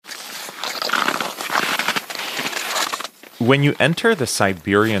When you enter the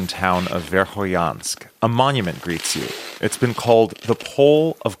Siberian town of Verkhoyansk, a monument greets you. It's been called the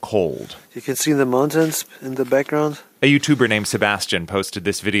Pole of Cold. You can see the mountains in the background. A YouTuber named Sebastian posted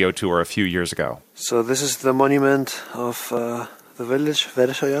this video tour a few years ago. So this is the monument of the village,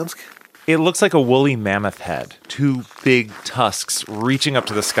 Verkhoyansk. It looks like a woolly mammoth head, two big tusks reaching up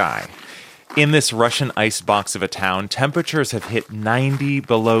to the sky. In this Russian icebox of a town, temperatures have hit 90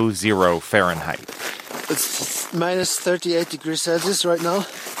 below zero Fahrenheit. It's minus 38 degrees Celsius right now.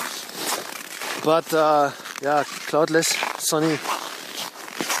 But, cloudless, sunny.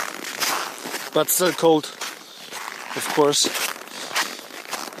 But still cold, of course.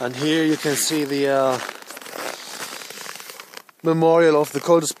 And here you can see the memorial of the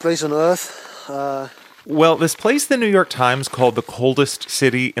coldest place on Earth. Well, this place the New York Times called the coldest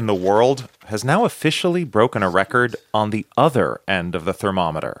city in the world has now officially broken a record on the other end of the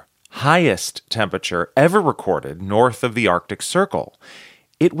thermometer. Highest temperature ever recorded north of the Arctic Circle.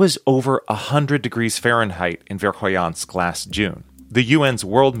 It was over 100 degrees Fahrenheit in Verkhoyansk last June. The UN's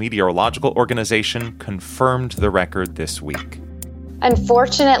World Meteorological Organization confirmed the record this week.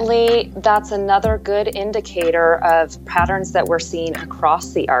 Unfortunately, that's another good indicator of patterns that we're seeing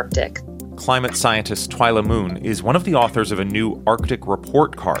across the Arctic. Climate scientist Twyla Moon is one of the authors of a new Arctic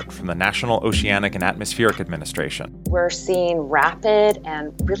report card from the National Oceanic and Atmospheric Administration. We're seeing rapid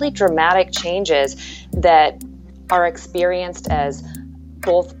and really dramatic changes that are experienced as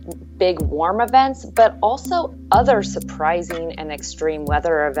both big warm events, but also other surprising and extreme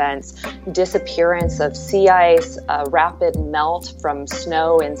weather events. Disappearance of sea ice, a rapid melt from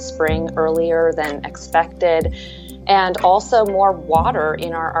snow in spring earlier than expected, and also more water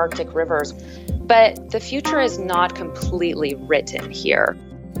in our Arctic rivers. But the future is not completely written here.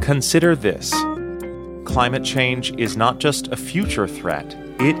 Consider this. Climate change is not just a future threat,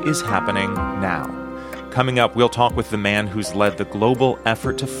 it is happening now. Coming up, we'll talk with the man who's led the global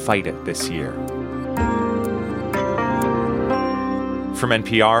effort to fight it this year. From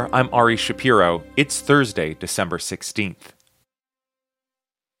NPR, I'm Ari Shapiro. It's Thursday, December 16th.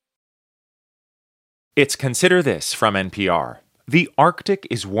 It's Consider This from NPR. The Arctic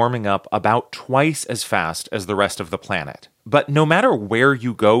is warming up about twice as fast as the rest of the planet. But no matter where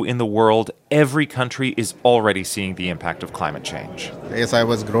you go in the world, every country is already seeing the impact of climate change. As I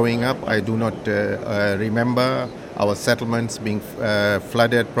was growing up, I do not remember our settlements being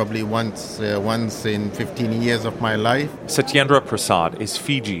flooded probably once in 15 years of my life. Satyendra Prasad is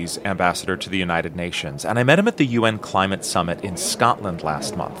Fiji's ambassador to the United Nations, and I met him at the UN Climate Summit in Scotland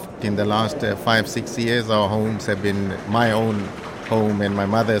last month. In the last 5-6 years, our homes have been, my own home and my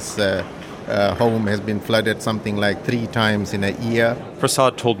mother's home has been flooded something like 3 times in a year.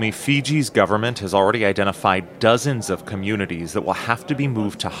 Prasad told me Fiji's government has already identified dozens of communities that will have to be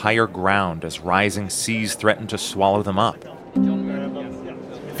moved to higher ground as rising seas threaten to swallow them up.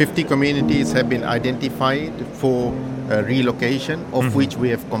 50 communities have been identified for relocation, of which we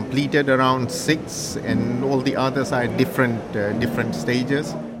have completed around 6, and all the others are at different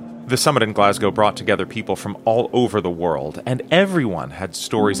stages. The summit in Glasgow brought together people from all over the world, and everyone had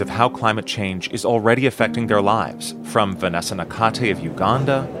stories of how climate change is already affecting their lives. From Vanessa Nakate of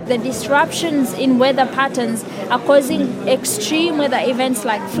Uganda. The disruptions in weather patterns are causing extreme weather events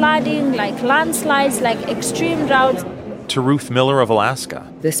like flooding, like landslides, like extreme droughts. To Ruth Miller of Alaska.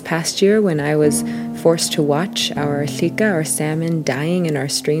 This past year, when I was forced to watch our llika, our salmon, dying in our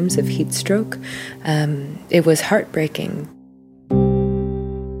streams of heat stroke, it was heartbreaking.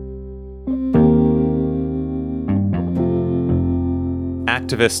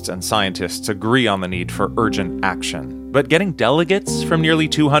 Activists and scientists agree on the need for urgent action. But getting delegates from nearly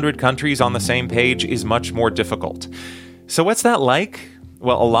 200 countries on the same page is much more difficult. So what's that like?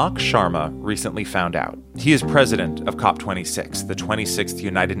 Well, Alok Sharma recently found out. He is president of COP26, the 26th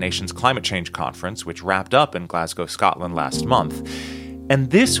United Nations Climate Change Conference, which wrapped up in Glasgow, Scotland last month. And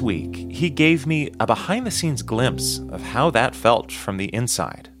this week, he gave me a behind-the-scenes glimpse of how that felt from the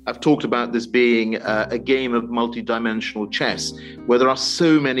inside. I've talked about this being a game of multidimensional chess, where there are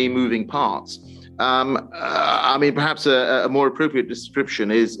so many moving parts. Perhaps a more appropriate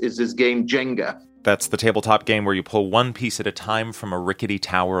description is this game Jenga. That's the tabletop game where you pull one piece at a time from a rickety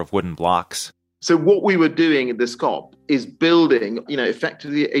tower of wooden blocks. So what we were doing at this COP is building,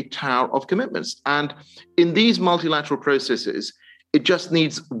 effectively a tower of commitments. And in these multilateral processes, it just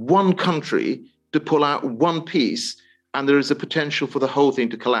needs one country to pull out one piece, and there is a potential for the whole thing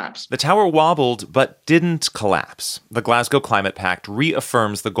to collapse. The tower wobbled, but didn't collapse. The Glasgow Climate Pact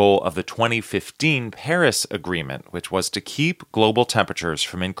reaffirms the goal of the 2015 Paris Agreement, which was to keep global temperatures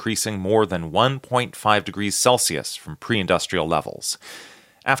from increasing more than 1.5 degrees Celsius from pre-industrial levels.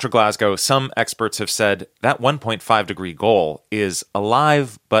 After Glasgow, some experts have said that 1.5 degree goal is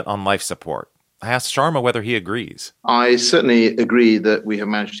alive but on life support. I asked Sharma whether he agrees. I certainly agree that we have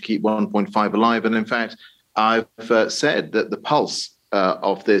managed to keep 1.5 alive. And in fact, I've said that the pulse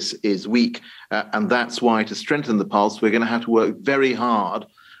of this is weak. And that's why, to strengthen the pulse, we're going to have to work very hard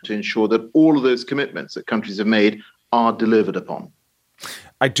to ensure that all of those commitments that countries have made are delivered upon.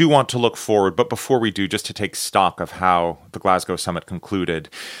 I do want to look forward, but before we do, just to take stock of how the Glasgow summit concluded.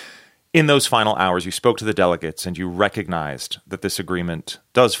 In those final hours, you spoke to the delegates and you recognized that this agreement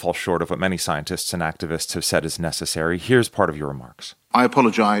does fall short of what many scientists and activists have said is necessary. Here's part of your remarks. I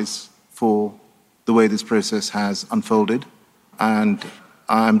apologize for the way this process has unfolded, and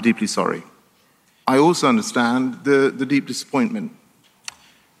I'm deeply sorry. I also understand the deep disappointment.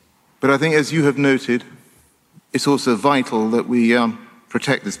 But I think, as you have noted, it's also vital that we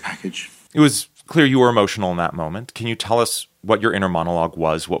protect this package. It was clear you were emotional in that moment. Can you tell us what your inner monologue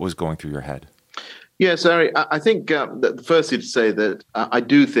was, what was going through your head? Yes, Ari, I think firstly to say that I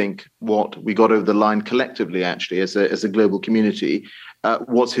do think what we got over the line collectively, actually, as a global community,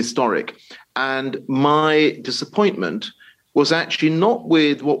 was historic. And my disappointment was actually not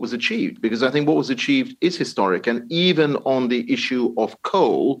with what was achieved, because I think what was achieved is historic. And even on the issue of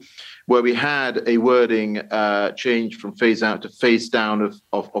coal, where we had a wording change from phase out to phase down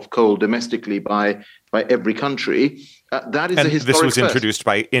of coal domestically by every country, that is a historic this was first. Introduced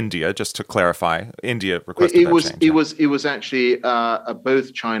by India, just to clarify. India requested that change. It was actually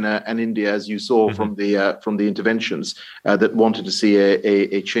both China and India, as you saw from the interventions, that wanted to see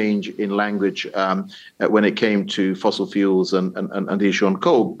a change in language when it came to fossil fuels and the issue on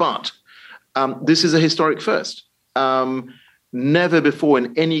coal. But this is a historic first. Never before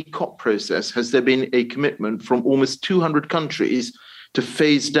in any COP process has there been a commitment from almost 200 countries to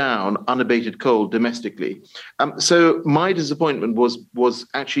phase down unabated coal domestically. So my disappointment was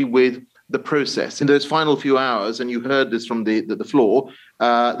actually with the process. In those final few hours, and you heard this from the floor,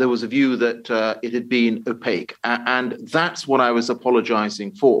 there was a view that it had been opaque. And that's what I was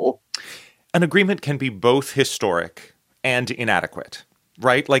apologizing for. An agreement can be both historic and inadequate.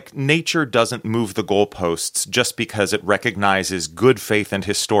 Right? Like, nature doesn't move the goalposts just because it recognizes good faith and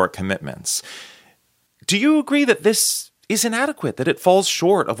historic commitments. Do you agree that this is inadequate, that it falls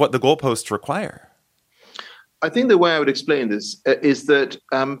short of what the goalposts require? I think the way I would explain this is that,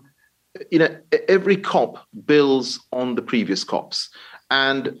 every COP builds on the previous COPs.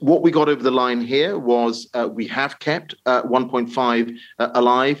 And what we got over the line here was we have kept 1.5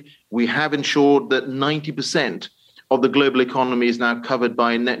 alive. We have ensured that 90% of the global economy is now covered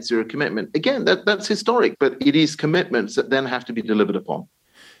by a net zero commitment. Again, that's historic, but it is commitments that then have to be delivered upon.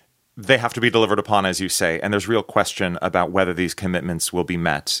 They have to be delivered upon, as you say, and there's real question about whether these commitments will be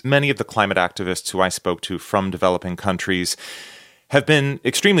met. Many of the climate activists who I spoke to from developing countries have been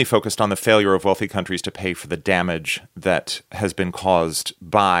extremely focused on the failure of wealthy countries to pay for the damage that has been caused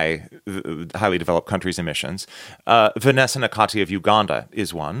by highly developed countries' emissions. Vanessa Nakati of Uganda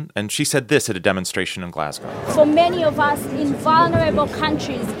is one, and she said this at a demonstration in Glasgow. For many of us in vulnerable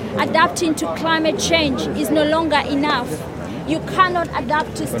countries, adapting to climate change is no longer enough. You cannot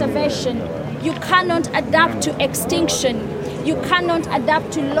adapt to starvation. You cannot adapt to extinction. You cannot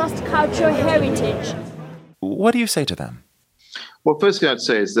adapt to lost cultural heritage. What do you say to them? Well, firstly, I'd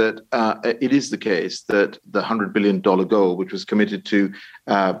say is that it is the case that the $100 billion goal, which was committed to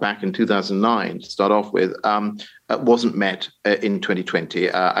back in 2009 to start off with, wasn't met in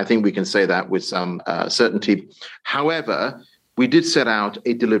 2020. I think we can say that with some certainty. However, we did set out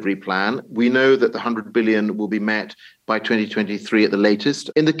a delivery plan. We know that the $100 billion will be met by 2023 at the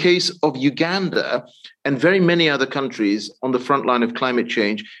latest. In the case of Uganda and very many other countries on the front line of climate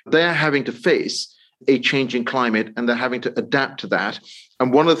change, they are having to face a changing climate, and they're having to adapt to that.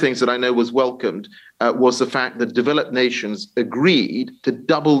 And one of the things that I know was welcomed was the fact that developed nations agreed to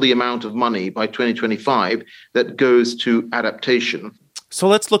double the amount of money by 2025 that goes to adaptation. So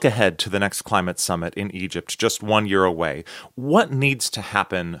let's look ahead to the next climate summit in Egypt, just 1 year away. What needs to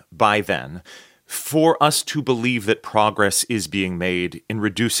happen by then for us to believe that progress is being made in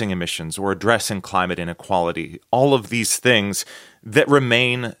reducing emissions or addressing climate inequality, all of these things that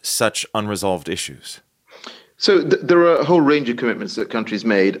remain such unresolved issues? So there are a whole range of commitments that countries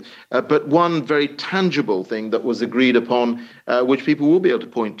made, but one very tangible thing that was agreed upon, which people will be able to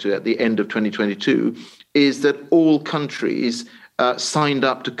point to at the end of 2022, is that all countries signed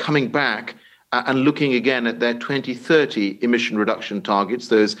up to coming back and looking again at their 2030 emission reduction targets,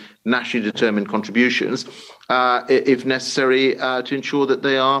 those nationally determined contributions, if necessary, to ensure that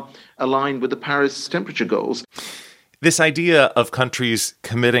they are aligned with the Paris temperature goals. This idea of countries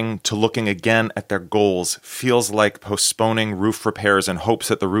committing to looking again at their goals feels like postponing roof repairs in hopes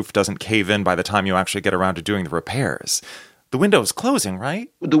that the roof doesn't cave in by the time you actually get around to doing the repairs. The window is closing, right?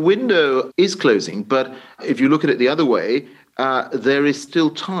 The window is closing, but if you look at it the other way, there is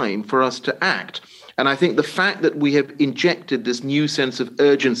still time for us to act. And I think the fact that we have injected this new sense of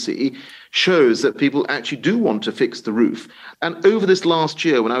urgency shows that people actually do want to fix the roof. And over this last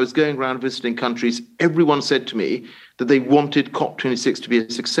year, when I was going around visiting countries, everyone said to me that they wanted COP26 to be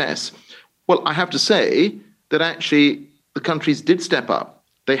a success. Well, I have to say that actually the countries did step up.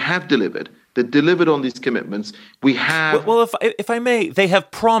 They have delivered. They delivered on these commitments. We have... Well, if I may, they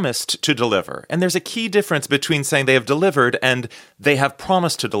have promised to deliver. And there's a key difference between saying they have delivered and they have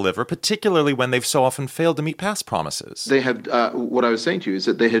promised to deliver, particularly when they've so often failed to meet past promises. They have, what I was saying to you is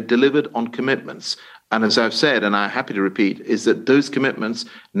that they have delivered on commitments. And as I've said, and I'm happy to repeat, is that those commitments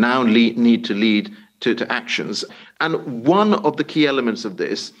now need to lead to actions. And one of the key elements of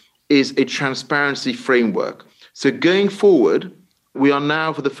this is a transparency framework. So going forward, we are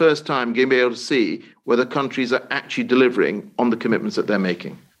now, for the first time, going to be able to see whether countries are actually delivering on the commitments that they're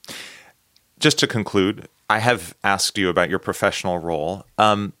making. Just to conclude, I have asked you about your professional role.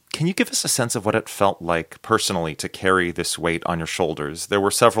 Can you give us a sense of what it felt like personally to carry this weight on your shoulders? There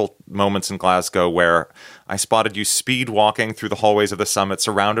were several moments in Glasgow where I spotted you speed walking through the hallways of the summit,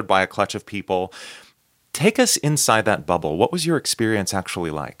 surrounded by a clutch of people. Take us inside that bubble. What was your experience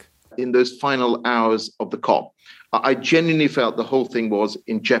actually like? In those final hours of the COP, I genuinely felt the whole thing was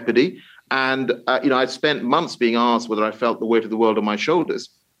in jeopardy. And, I'd spent months being asked whether I felt the weight of the world on my shoulders.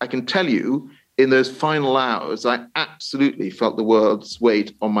 I can tell you, in those final hours, I absolutely felt the world's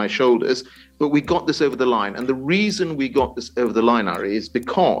weight on my shoulders. But we got this over the line. And the reason we got this over the line, Ari, is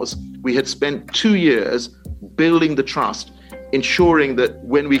because we had spent 2 years building the trust, ensuring that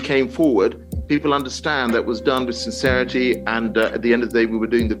when we came forward, people understand that was done with sincerity, and at the end of the day, we were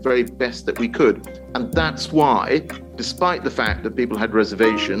doing the very best that we could. And that's why, despite the fact that people had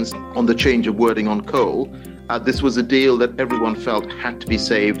reservations on the change of wording on coal, this was a deal that everyone felt had to be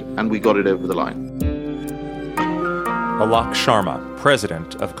saved, and we got it over the line. Alok Sharma,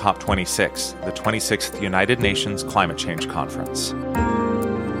 president of COP26, the 26th United Nations Climate Change Conference.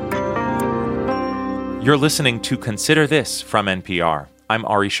 You're listening to Consider This from NPR. I'm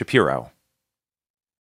Ari Shapiro.